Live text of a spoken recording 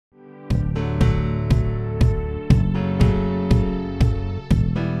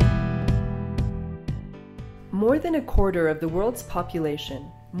More than a quarter of the world's population,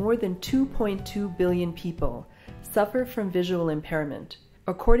 more than 2.2 billion people, suffer from visual impairment,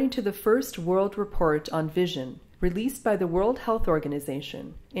 according to the first World Report on Vision, released by the World Health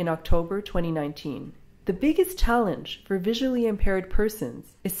Organization in October 2019. The biggest challenge for visually impaired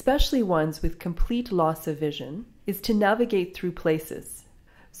persons, especially ones with complete loss of vision, is to navigate through places.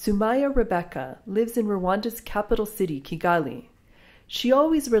 Sumaya Rebecca lives in Rwanda's capital city, Kigali. She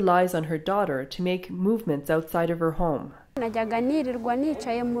always relies on her daughter to make movements outside of her home. Najyaga nirirwa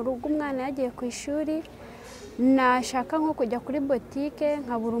nicaye mu rugo umwana yagiye ku ishuri, nashaka nko kujya kuri botike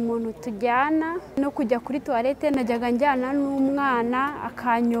nkabura umuntu tujyana no kujya kuri toilette najyaga njyana n'umwana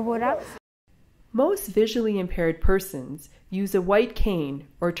akanyobora. Most visually impaired persons use a white cane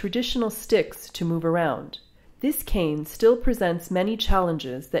or traditional sticks to move around. This cane still presents many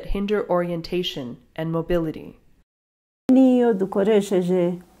challenges that hinder orientation and mobility. Niyo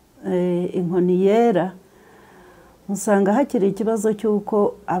dukoresheje inkoni yera, usanga hakiri ikibazo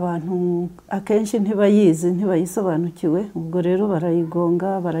cy'uko abantu akenshi ntibayizi, ntibayisobanukiwe, ubwo rero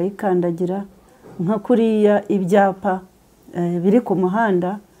barayigonga, barayikandagira, nka kuriya ibyapa biri ku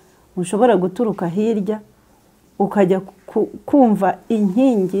muhanda, ushobora guturuka hirya ukajya kumva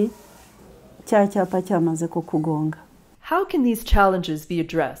inkingi cya cyapa cyamaze kukugonga. How can these challenges be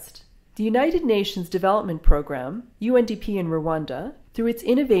addressed? The United Nations Development Programme, UNDP in Rwanda, through its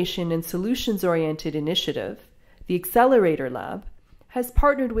Innovation and Solutions-Oriented Initiative, the Accelerator Lab, has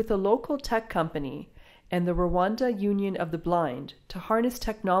partnered with a local tech company and the Rwanda Union of the Blind to harness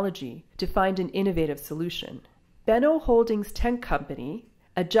technology to find an innovative solution. BENO Holdings tech company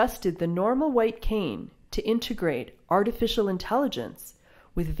adjusted the normal white cane to integrate artificial intelligence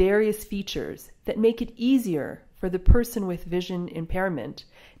with various features that make it easier for the person with vision impairment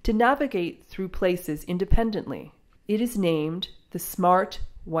to navigate through places independently. It is named the Smart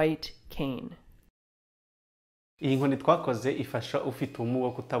White Cane. Iyi nkoni twakoze ifasha ufite ubumuga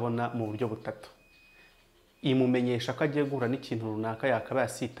bwo kutabona mu buryo butatu. Imumenyesha ko agiye guhura n'ikintu runaka yakaba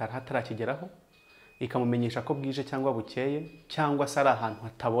yasitara hatarakigeraho, ikamumenyesha ko bwije cyangwa bukeye, cyangwa se ari ahantu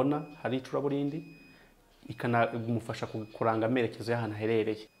hatabona hari icuraburindi, ikanamufasha kuranga amerekezo y'ahantu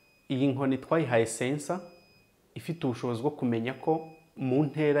aherereye. Iyi nkoni twayihaye sensor ifite ubushobozi bwo kumenya ko mu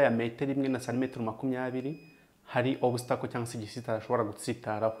ntera ya metero 1 na santimetero 20 hari obstacle cyangwa se igisitara ashobora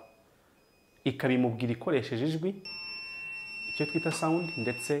gutsitaraho. Ikabimubwira ikoresheje ijwi, icyo twita sound,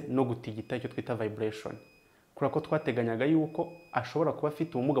 ndetse no gutigita icyo twita vibration. Kurako twateganyaga yuko ashobora kuba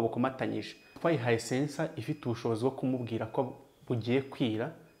afite ubumuga bukomatanyije. Twayihaye sensor ifite ubushobozi bwo kumubwira ko bugiye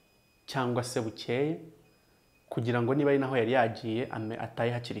kwira cyangwa se bukeye, kugira ngo niba ari naho yari yagiye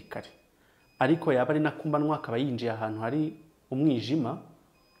ataye hakiri kare. Ariko yaba ari nakumbanwa akaba yinjiye ahantu hari umwijima,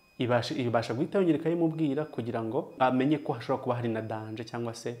 ibasha guhita yongereka yimubwira kugira ngo amenye ko hashobora kuba hari na danger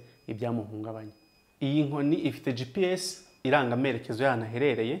cyangwa se ibyamuhungabanya. Iyi nkoni ifite GPS iranga amerekezo y'ahantu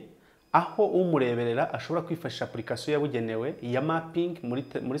aherereye, aho umureberera ashobora kwifashisha application yabugenewe ya mapping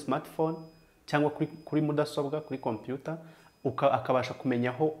muri smartphone cyangwa kuri mudasobwa, kuri computer, akabasha kumenya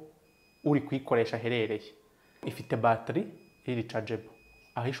aho uri kuyikoresha aherereye. Ifite battery rechargeable,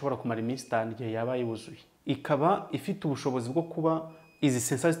 aho ishobora kumara iminsi 5 igihe yaba yuzuye. Ikaba ifite ubushobozi bwo kuba izi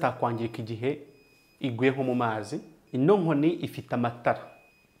sensor zitakwangirika igihe iguye nko mu mazi. Ino nkoni ifite amatara,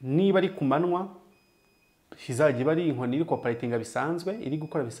 niba ari ku manwa hizajya bari inkoni iri operating bisanzwe, iri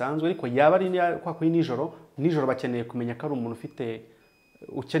gukora bisanzwe, ariko yaba ari kwa kuri nijoro bakeneye kumenya ko ari umuntu ufite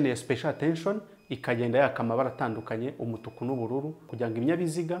ukeneye special attention, ikagenda yaka amabara atandukanye, umutuku n'ubururu, kugira ngo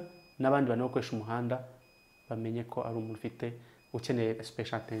ibinyabiziga n'abandi bane bakoresha umuhanda bamenye ko ari umuntu ufite ukeneye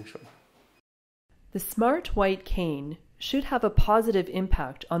special attention. The Smart White Cane should have a positive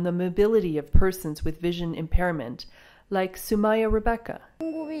impact on the mobility of persons with vision impairment, like Sumaya Rebecca.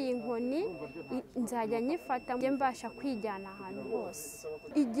 Ngubi inkoni nzajya nyifata mbasha kwijyana ahantu hose.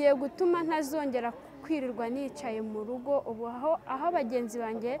 Igiye gutuma ntazongera kwirirwa nicaye mu rugo, ubu aho abagenzi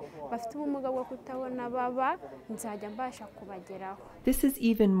banjye bafite ubumuga bwo kutabona baba nzajya mbasha kubageraho. This is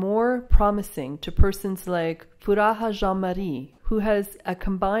even more promising to persons like Furaha Jean-Marie, who has a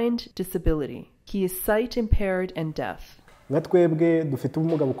combined disability. He is sight impaired and deaf. Twebwe dufite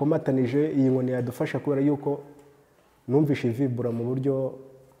ubumuga bukomatanije, iyi nkoni yadufasha kubera yuko numvishe vibura mu buryo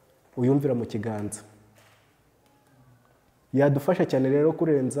uyumvira mu kiganza. Yadufasha cyane rero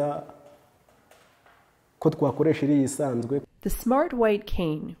kurenza ko twakoresha iri isanzwe. The Smart White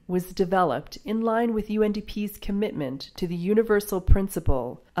Cane was developed in line with UNDP's commitment to the universal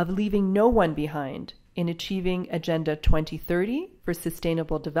principle of leaving no one behind in achieving Agenda 2030 for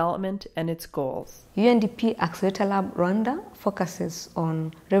Sustainable Development and its goals. UNDP Accelerator Lab Rwanda focuses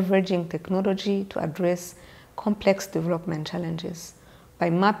on leveraging technology to address complex development challenges by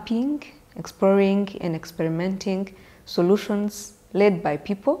mapping exploring and experimenting solutions led by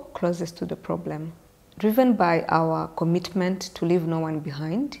people closest to the problem. Driven by our commitment to leave no one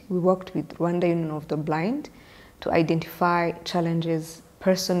behind, we worked with Rwanda Union of the Blind to identify challenges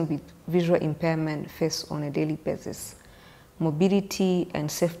persons with visual impairment face on a daily basis. Mobility and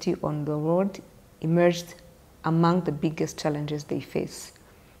safety on the road emerged among the biggest challenges they face.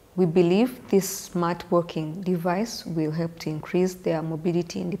 We believe this smart working device will help to increase their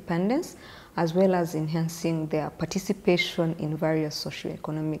mobility independence as well as enhancing their participation in various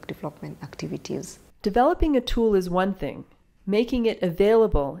socio-economic development activities. Developing a tool is one thing. Making it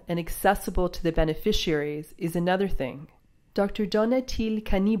available and accessible to the beneficiaries is another thing. Dr. Donatille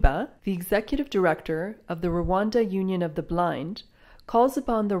Kaniba, the Executive Director of the Rwanda Union of the Blind, calls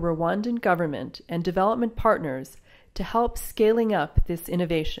upon the Rwandan government and development partners to help scaling up this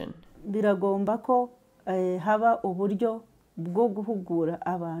innovation. Biragomba ko haba uburyo bwo guhugura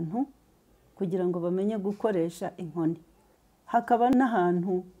abantu kugira ngo bamenye gukoresha inkoni. Hakaba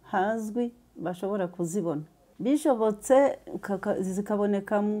n'ahantu hazwi bashobora kuzibona. Bishobotse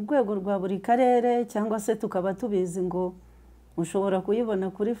zikaboneka mu rwego rwa buri karere cyangwa se tukaba tubizi ngo ushobora kuyibona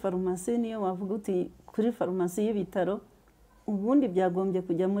kuri farumasi niyo wavuga uti kuri farumasi y'ibitaro. Ubundi byagombye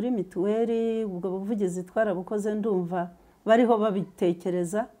kujya muri mituweli, ubwo buvugizi twarabukoze ndumva bariho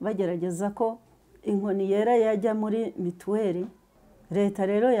babitekereza bagerageza ko inkoni yera yajya muri mituweli. Leta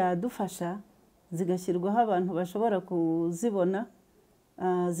rero yadufasha zigashyirwaho abantu bashobora kuzibona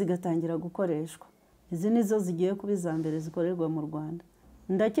zigatangira gukoreshwa. Izi nizo zigiye kuba iza mbere zikorerwa mu Rwanda.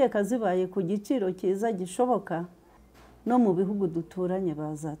 Ndakeka zibaye ku giciro cyiza gishoboka no mu bihugu duturanye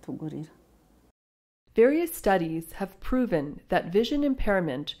bazatugurira. Various studies have proven that vision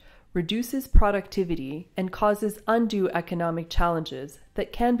impairment reduces productivity and causes undue economic challenges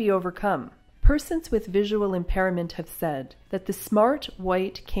that can be overcome. Persons with visual impairment have said that the smart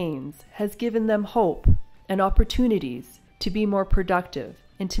white canes has given them hope and opportunities to be more productive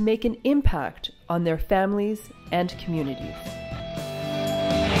and to make an impact on their families and communities.